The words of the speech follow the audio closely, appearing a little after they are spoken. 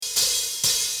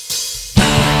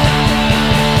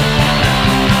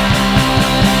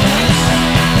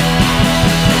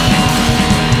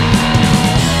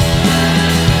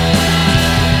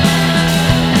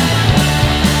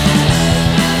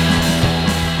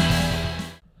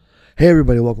Hey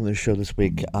everybody, welcome to the show this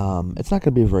week. It's not going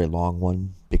to be a very long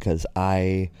one because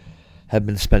I have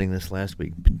been spending this last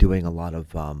week doing a lot of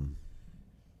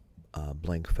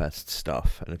Blankfest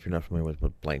stuff. And if you're not familiar with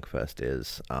what Blankfest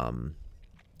is,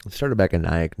 it started back in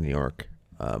Nyack, New York,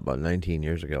 about 19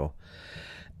 years ago.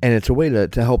 And it's a way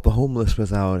to help the homeless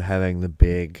without having the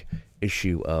big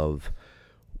issue of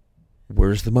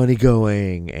where's the money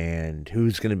going and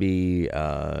who's going to be,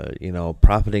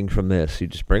 profiting from this. You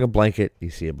just bring a blanket, you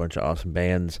see a bunch of awesome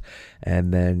bands,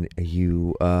 and then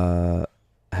you have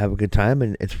a good time,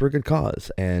 and it's for a good cause.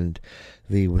 And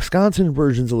the Wisconsin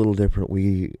version's a little different.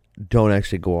 We don't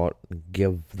actually go out and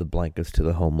give the blankets to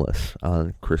the homeless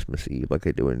on Christmas Eve like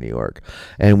they do in New York.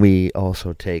 And we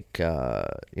also take,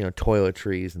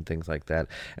 toiletries and things like that.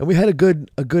 And we had a good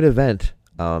event.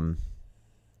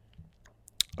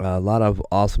 A lot of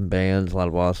awesome bands, a lot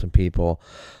of awesome people,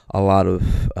 a lot of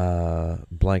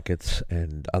blankets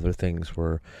and other things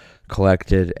were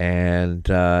collected, and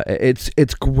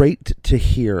it's great to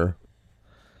hear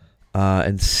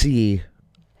and see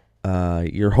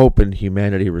your hope in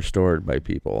humanity restored by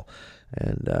people,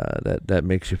 and that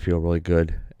makes you feel really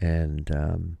good. And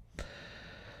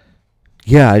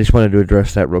I just wanted to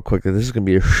address that real quickly. This is going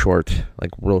to be a short,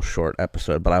 real short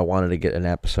episode, but I wanted to get an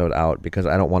episode out because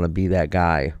I don't want to be that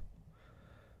guy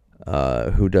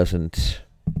who doesn't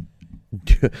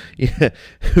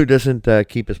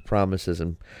keep his promises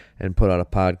and put out a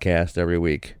podcast every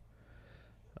week.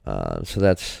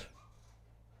 So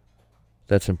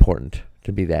that's important,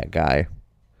 to be that guy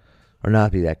or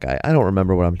not be that guy. I don't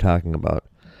remember what I'm talking about,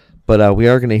 but we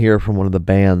are going to hear from one of the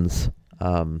bands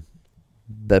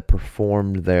that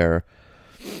performed there.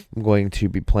 I'm going to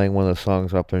be playing one of the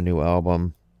songs off their new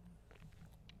album.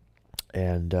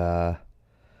 And, so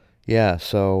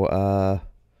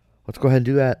let's go ahead and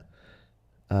do that.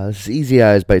 This is Easy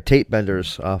Eyes by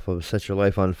Tapebenders off of Set Your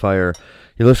Life on Fire.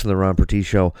 You're listening to the Ron Pertee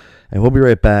Show, and we'll be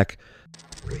right back.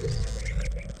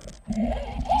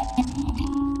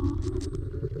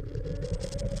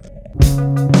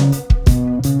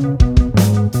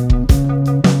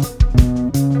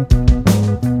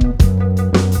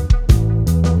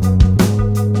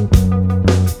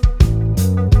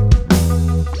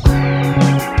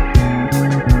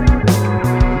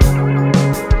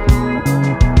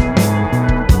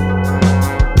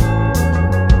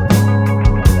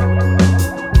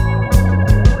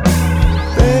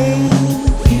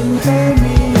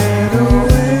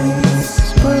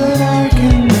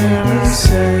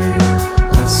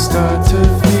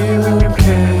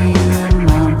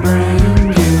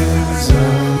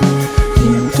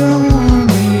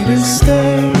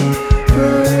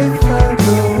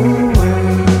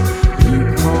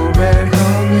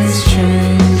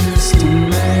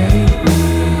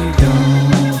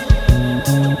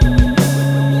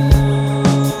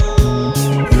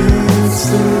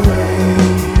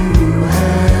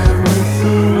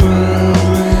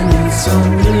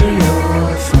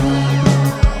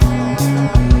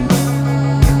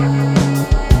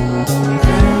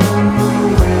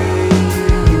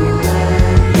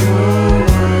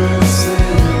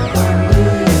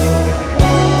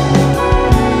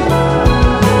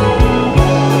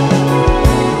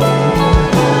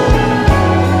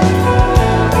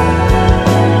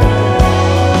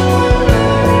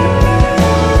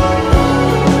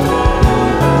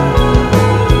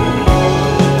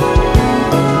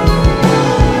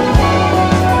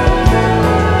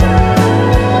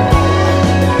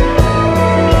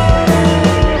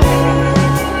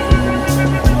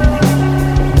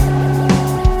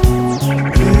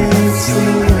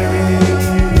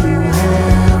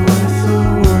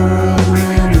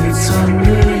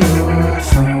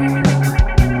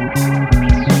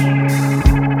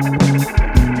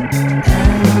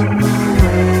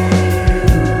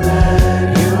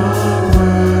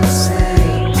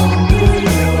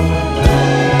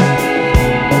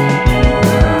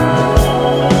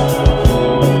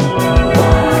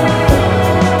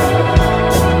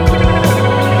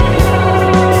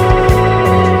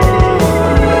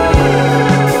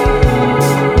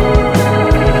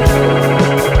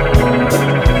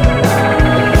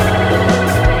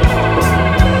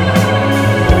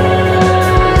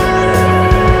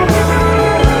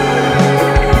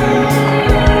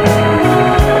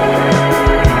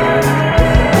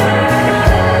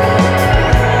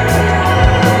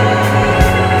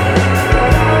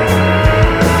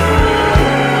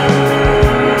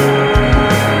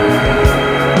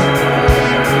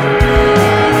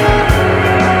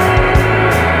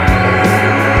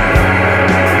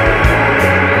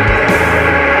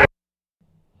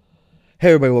 Hey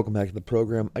everybody, welcome back to the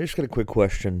program. I just got a quick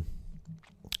question.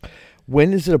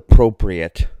 When is it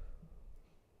appropriate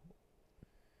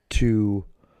to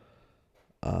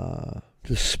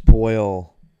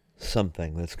spoil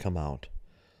something that's come out.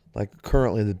 Like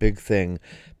currently the big thing,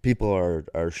 people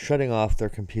are shutting off their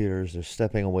computers, they're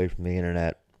stepping away from the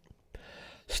internet.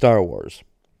 Star Wars.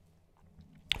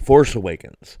 Force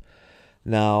Awakens.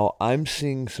 Now, I'm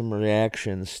seeing some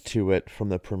reactions to it from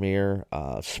the premiere.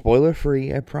 Spoiler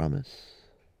free, I promise.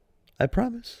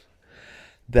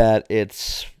 That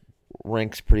it's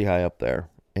ranks pretty high up there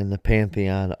in the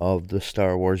pantheon of the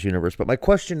Star Wars universe. But my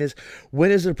question is,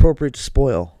 when is it appropriate to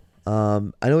spoil?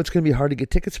 I know it's going to be hard to get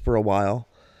tickets for a while,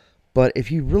 but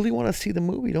if you really want to see the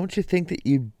movie, don't you think that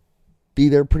you'd be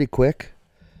there pretty quick?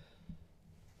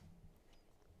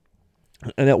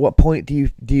 And at what point do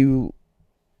you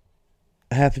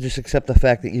have to just accept the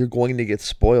fact that you're going to get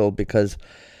spoiled because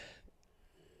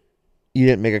you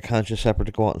didn't make a conscious effort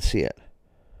to go out and see it?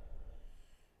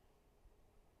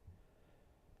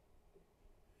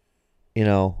 You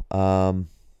know,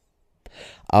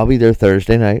 I'll be there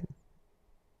Thursday night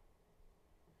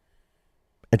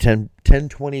at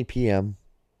 10:20 p.m.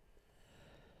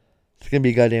 It's going to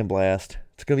be a goddamn blast.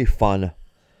 It's going to be fun.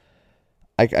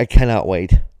 I cannot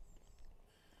wait.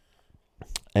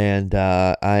 And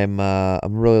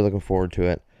I'm really looking forward to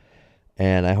it.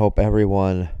 And I hope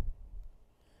everyone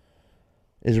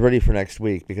is ready for next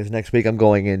week, because next week I'm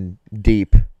going in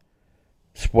deep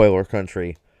spoiler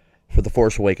country for The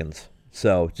Force Awakens.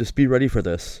 So just be ready for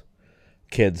this,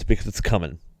 kids, because it's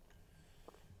coming.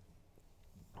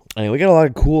 Anyway, we got a lot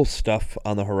of cool stuff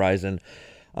on the horizon.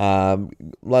 A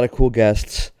lot of cool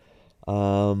guests.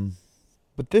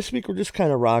 But this week we're just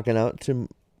kind of rocking out to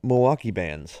Milwaukee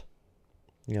bands.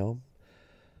 You know,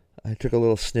 I took a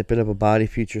little snippet of a Body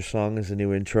Future song as a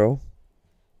new intro.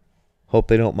 Hope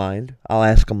they don't mind. I'll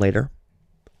ask them later.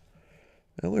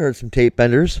 And we heard some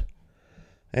Tapebenders.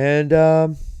 And,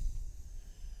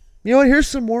 you know what? Here's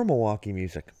some more Milwaukee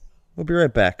music. We'll be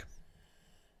right back.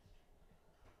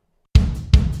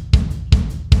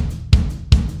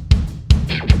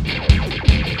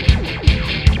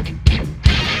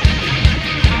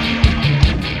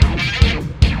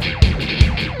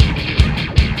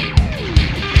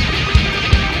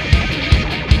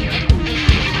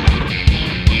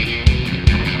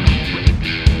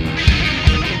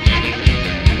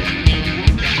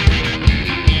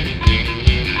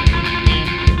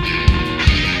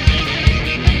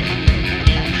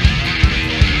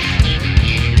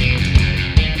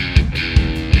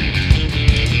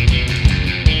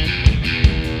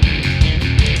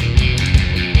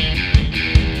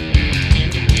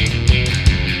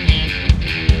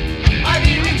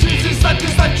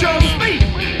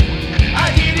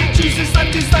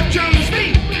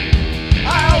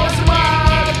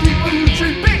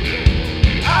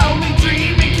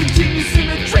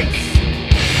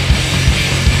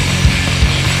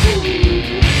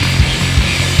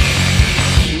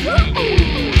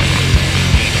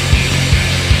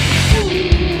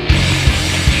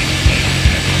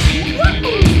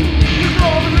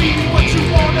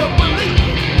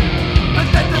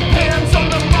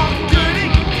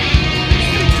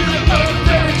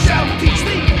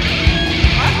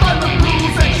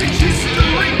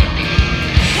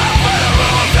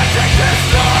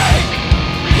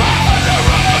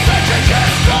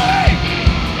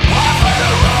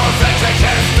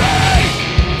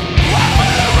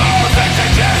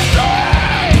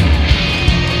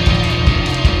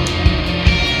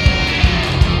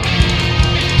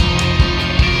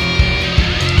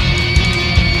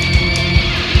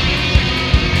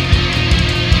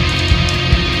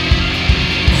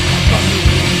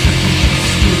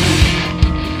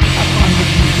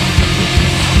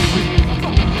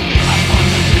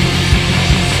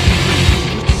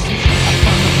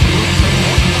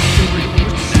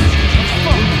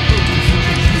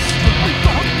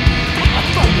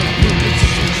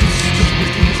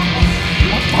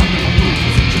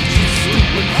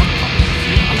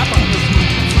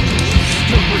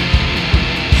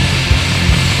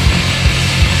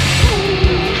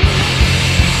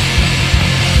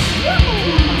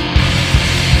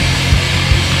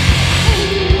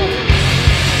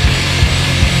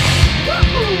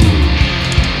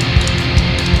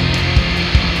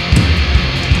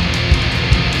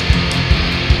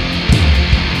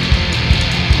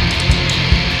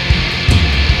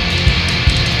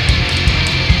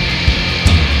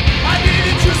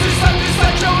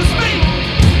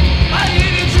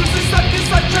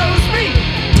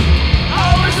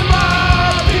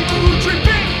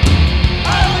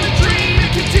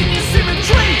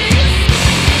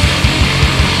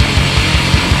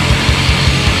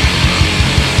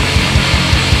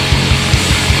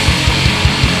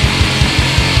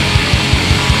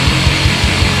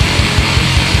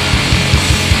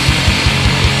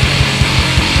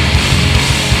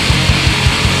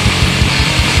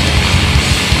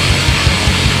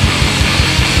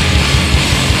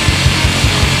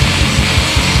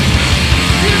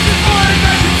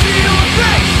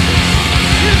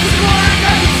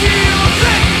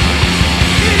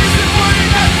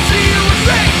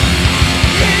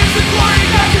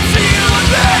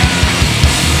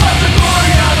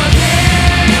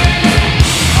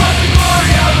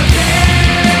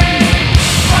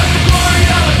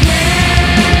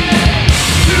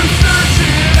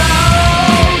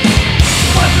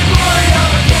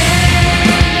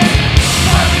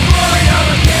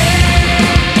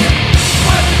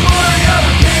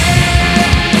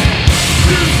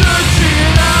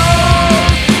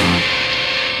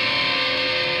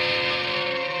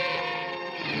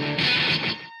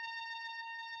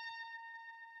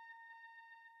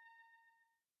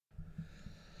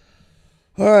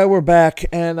 All right, we're back,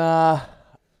 and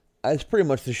it's pretty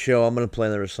much the show. I'm going to play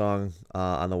another song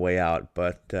on the way out,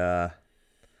 but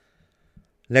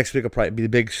next week will probably be the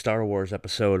big Star Wars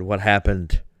episode, what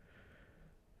happened,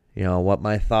 what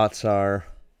my thoughts are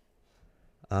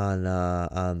on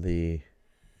the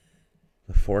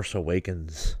Force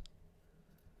Awakens.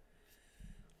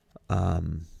 But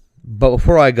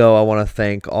before I go, I want to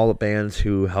thank all the bands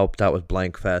who helped out with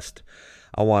Blankfest.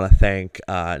 I want to thank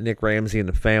Nick Ramsey and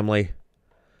the family.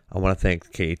 I want to thank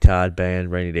the Katie Todd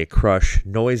Band, Rainy Day Crush,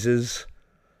 Noises.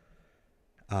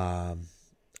 I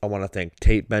want to thank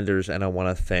Tapebenders, and I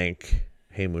want to thank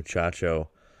Hey Muchacho.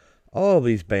 All of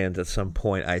these bands at some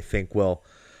point, I think, will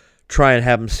try and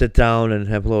have them sit down and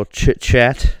have a little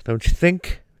chit-chat. Don't you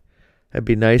think? That'd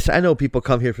be nice. I know people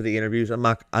come here for the interviews. I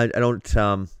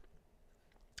don't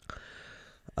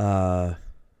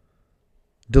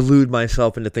delude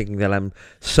myself into thinking that I'm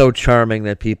so charming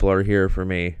that people are here for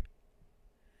me.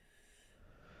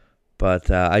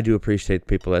 But I do appreciate the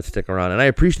people that stick around. And I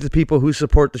appreciate the people who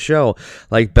support the show,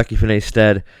 like Becky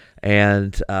Finney-Stead.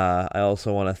 And I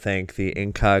also want to thank the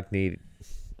incognito.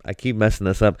 I keep messing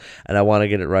this up, and I want to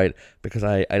get it right because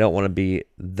I don't want to be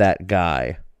that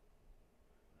guy.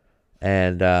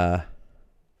 And I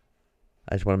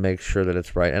just want to make sure that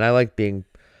it's right. And I like being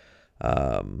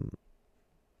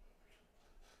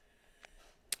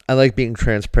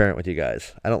transparent with you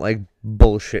guys. I don't like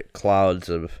bullshit clouds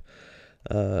of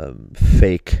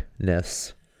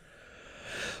fakeness.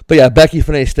 But yeah, Becky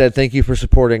Finney-Stead, thank you for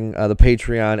supporting the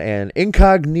Patreon, and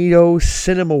Incognito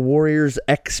Cinema Warriors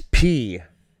XP.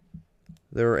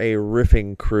 They're a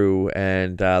riffing crew,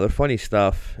 and they're funny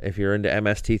stuff. If you're into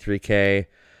MST3K,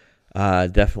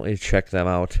 definitely check them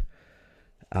out.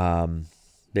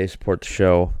 They support the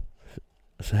show.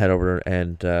 So head over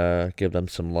and give them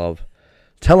some love.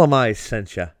 Tell them I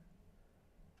sent you.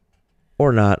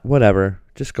 Or not, whatever.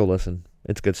 Just go listen.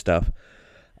 It's good stuff.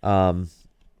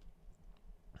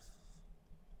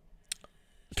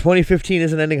 2015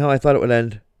 isn't ending how I thought it would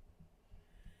end.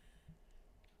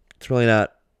 It's really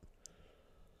not.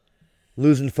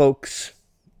 Losing folks.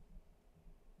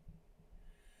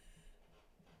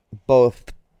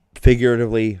 Both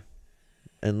figuratively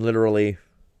and literally.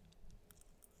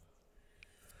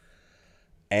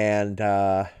 And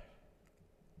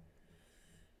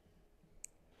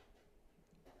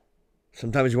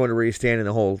sometimes you wonder where you stand in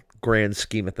the whole grand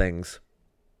scheme of things.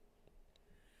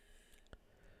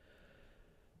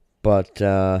 But,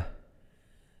 yeah.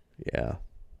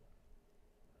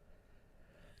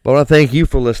 But I want to thank you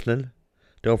for listening.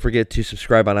 Don't forget to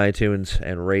subscribe on iTunes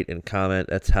and rate and comment.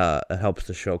 That's how it helps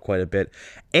the show quite a bit.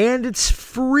 And it's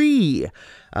free.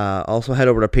 Also, head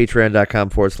over to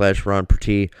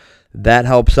patreon.com/RonPerti. That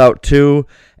helps out, too.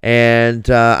 And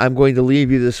I'm going to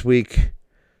leave you this week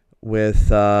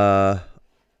with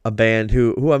a band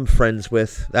who I'm friends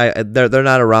with. They're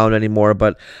not around anymore,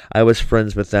 but I was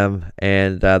friends with them,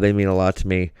 and they mean a lot to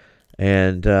me.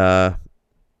 And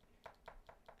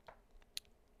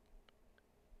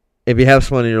if you have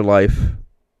someone in your life,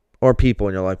 or people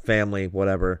in your life, family,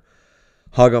 whatever,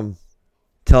 hug them.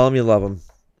 Tell them you love them.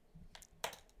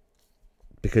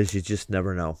 Because you just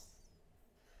never know.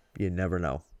 You never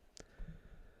know.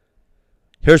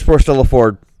 Here's Forstella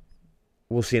Ford.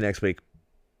 We'll see you next week.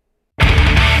 For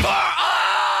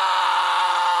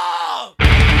all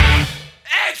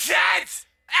exits!